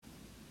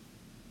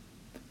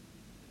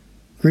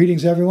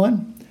Greetings,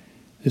 everyone.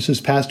 This is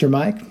Pastor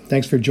Mike.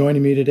 Thanks for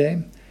joining me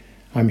today.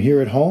 I'm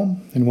here at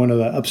home in one of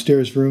the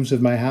upstairs rooms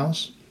of my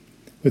house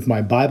with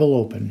my Bible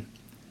open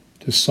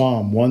to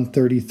Psalm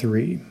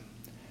 133.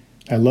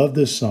 I love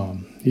this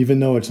psalm, even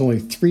though it's only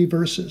 3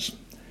 verses.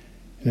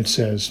 And it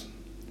says,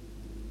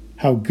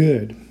 "How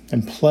good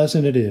and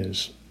pleasant it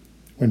is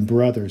when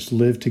brothers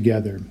live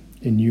together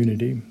in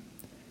unity.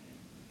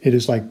 It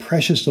is like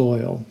precious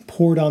oil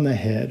poured on the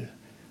head,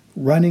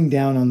 running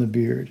down on the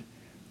beard,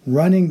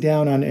 running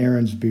down on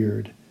Aaron's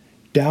beard,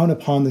 down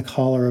upon the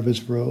collar of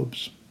his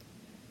robes.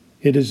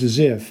 It is as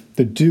if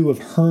the dew of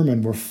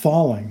Hermon were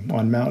falling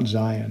on Mount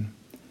Zion.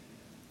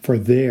 For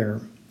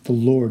there the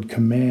Lord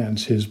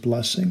commands his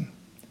blessing,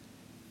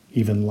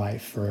 even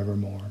life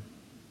forevermore."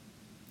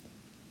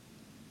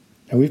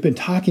 Now, we've been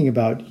talking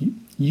about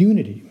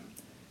unity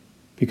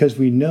because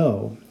we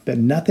know that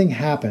nothing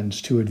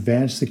happens to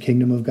advance the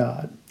kingdom of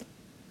God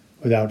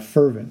without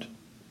fervent,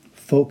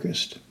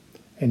 focused,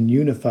 and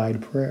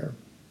unified prayer.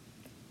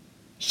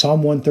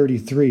 Psalm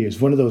 133 is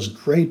one of those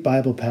great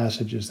Bible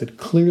passages that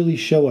clearly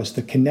show us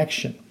the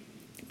connection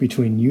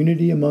between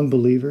unity among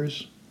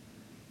believers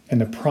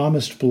and the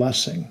promised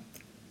blessing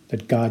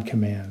that God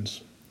commands.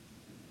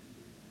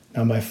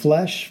 Now, my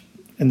flesh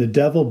and the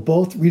devil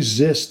both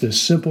resist this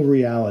simple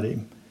reality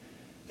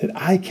that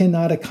I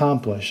cannot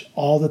accomplish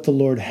all that the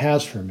Lord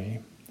has for me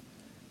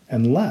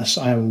unless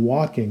I am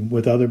walking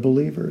with other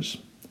believers.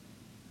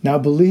 Now,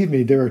 believe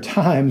me, there are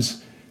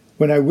times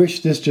when I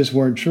wish this just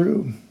weren't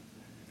true.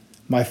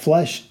 My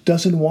flesh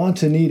doesn't want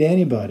to need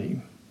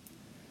anybody.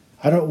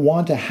 I don't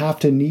want to have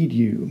to need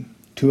you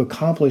to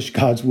accomplish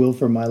God's will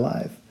for my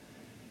life.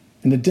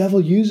 And the devil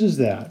uses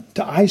that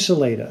to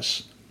isolate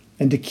us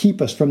and to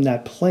keep us from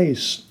that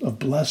place of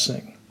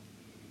blessing.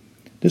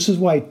 This is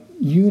why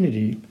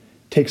unity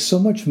takes so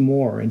much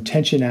more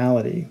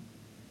intentionality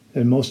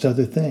than most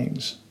other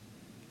things.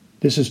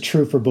 This is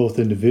true for both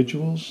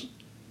individuals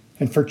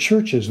and for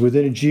churches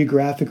within a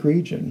geographic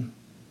region.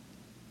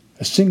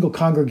 A single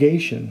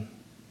congregation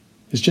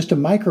is just a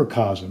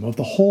microcosm of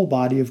the whole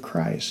body of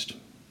Christ.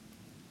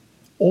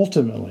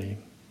 Ultimately,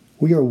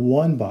 we are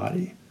one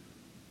body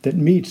that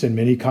meets in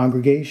many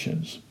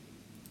congregations.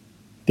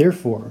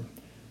 Therefore,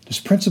 this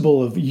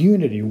principle of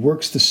unity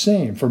works the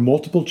same for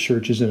multiple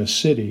churches in a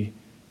city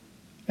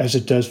as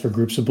it does for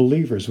groups of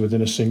believers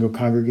within a single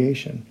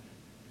congregation.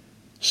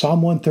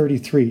 Psalm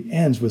 133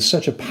 ends with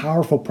such a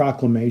powerful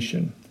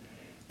proclamation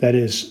that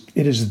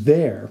it is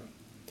there,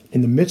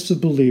 in the midst of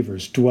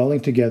believers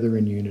dwelling together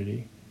in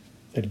unity,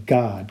 that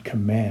God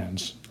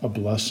commands a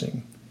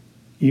blessing,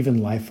 even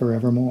life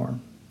forevermore.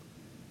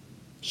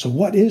 So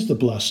what is the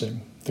blessing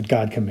that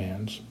God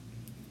commands?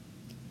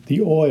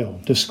 The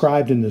oil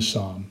described in this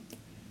psalm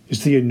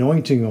is the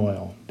anointing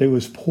oil that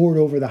was poured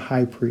over the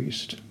high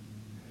priest,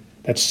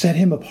 that set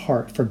him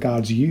apart for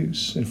God's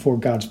use and for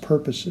God's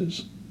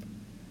purposes.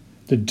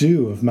 The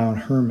dew of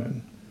Mount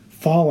Hermon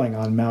falling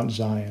on Mount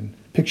Zion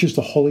pictures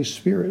the Holy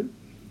Spirit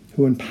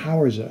who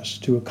empowers us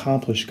to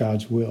accomplish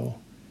God's will.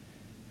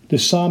 The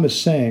psalm is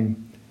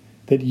saying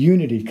that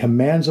unity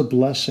commands a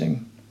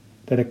blessing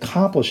that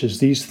accomplishes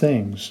these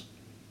things.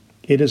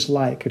 It is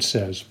like, it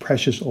says,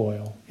 precious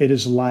oil. It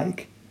is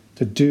like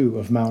the dew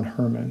of Mount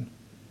Hermon.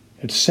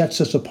 It sets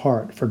us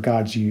apart for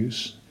God's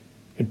use.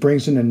 It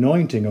brings an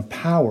anointing of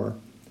power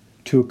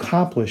to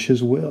accomplish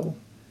his will.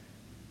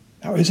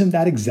 Now, isn't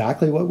that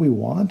exactly what we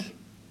want?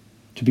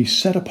 To be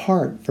set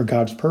apart for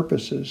God's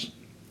purposes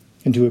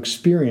and to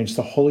experience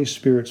the Holy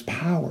Spirit's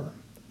power.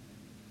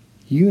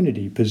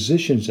 Unity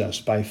positions us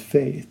by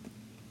faith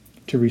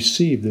to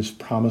receive this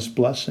promised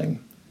blessing.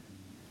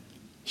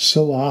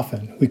 So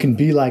often, we can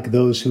be like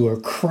those who are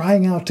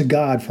crying out to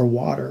God for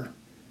water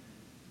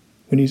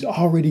when he's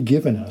already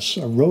given us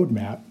a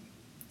roadmap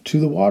to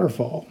the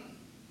waterfall.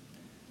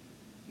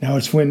 Now,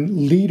 it's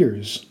when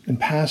leaders and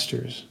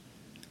pastors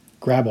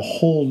grab a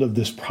hold of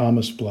this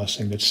promised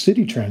blessing that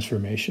city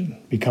transformation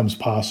becomes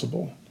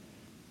possible.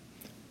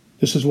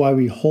 This is why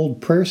we hold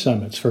prayer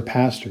summits for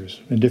pastors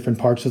in different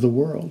parts of the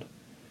world.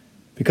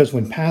 Because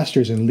when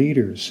pastors and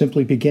leaders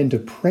simply begin to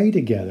pray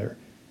together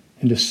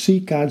and to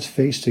seek God's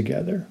face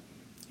together,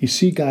 you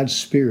see God's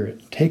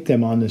Spirit take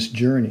them on this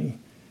journey.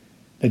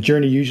 That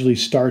journey usually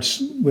starts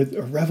with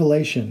a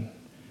revelation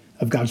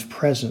of God's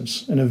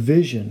presence and a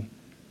vision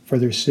for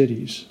their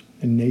cities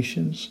and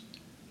nations.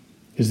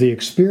 As they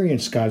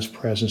experience God's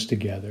presence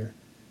together,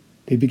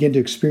 they begin to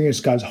experience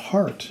God's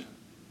heart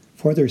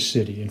for their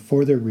city and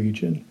for their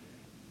region,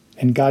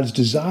 and God's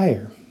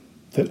desire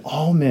that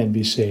all men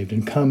be saved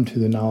and come to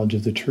the knowledge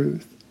of the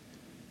truth.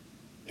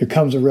 There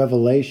comes a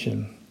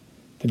revelation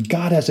that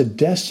God has a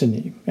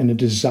destiny and a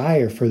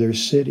desire for their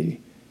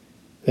city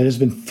that has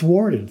been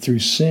thwarted through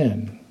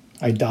sin,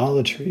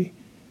 idolatry,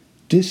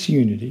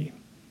 disunity,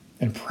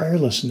 and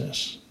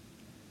prayerlessness.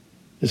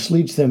 This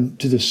leads them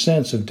to the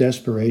sense of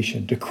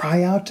desperation, to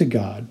cry out to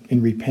God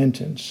in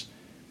repentance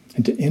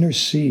and to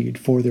intercede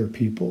for their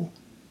people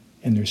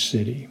and their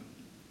city.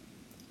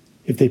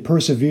 If they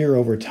persevere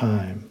over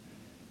time,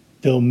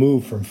 they'll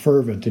move from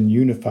fervent and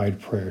unified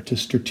prayer to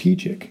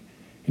strategic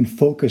in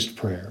focused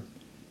prayer,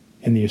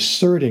 in the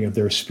asserting of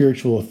their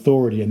spiritual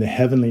authority in the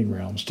heavenly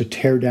realms to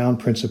tear down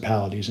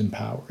principalities and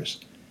powers,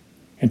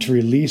 and to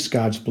release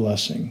God's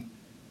blessing,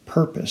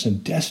 purpose,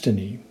 and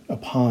destiny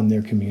upon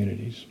their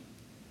communities.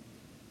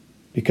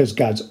 Because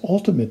God's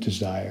ultimate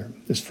desire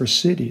is for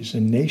cities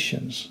and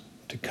nations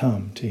to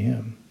come to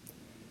him.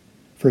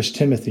 1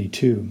 Timothy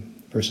 2,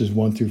 verses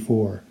 1 through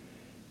 4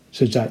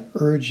 says, I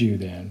urge you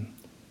then,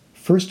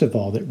 first of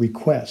all, that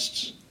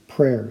requests,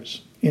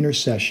 prayers,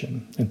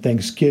 intercession, and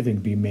thanksgiving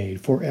be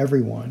made for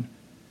everyone,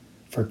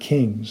 for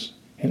kings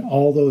and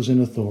all those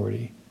in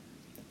authority,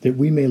 that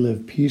we may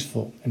live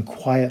peaceful and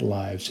quiet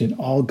lives in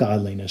all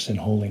godliness and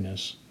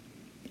holiness.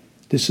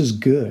 This is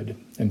good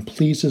and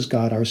pleases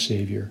God our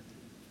Savior,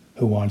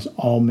 who wants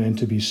all men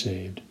to be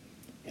saved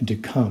and to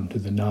come to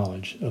the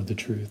knowledge of the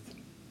truth.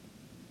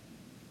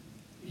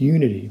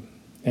 Unity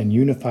and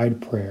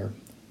unified prayer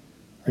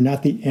are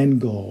not the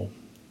end goal,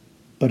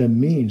 but a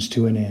means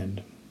to an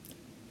end.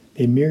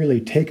 They merely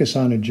take us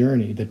on a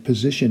journey that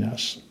position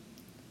us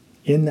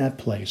in that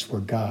place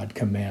where God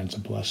commands a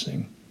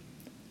blessing,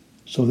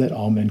 so that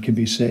all men can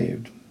be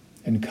saved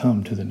and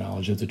come to the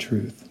knowledge of the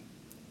truth.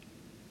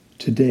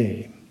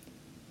 Today,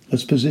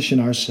 let's position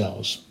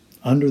ourselves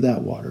under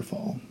that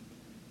waterfall,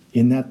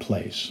 in that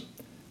place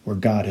where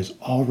God has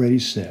already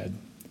said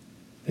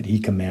that he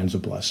commands a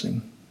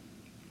blessing.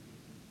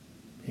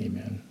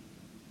 Amen.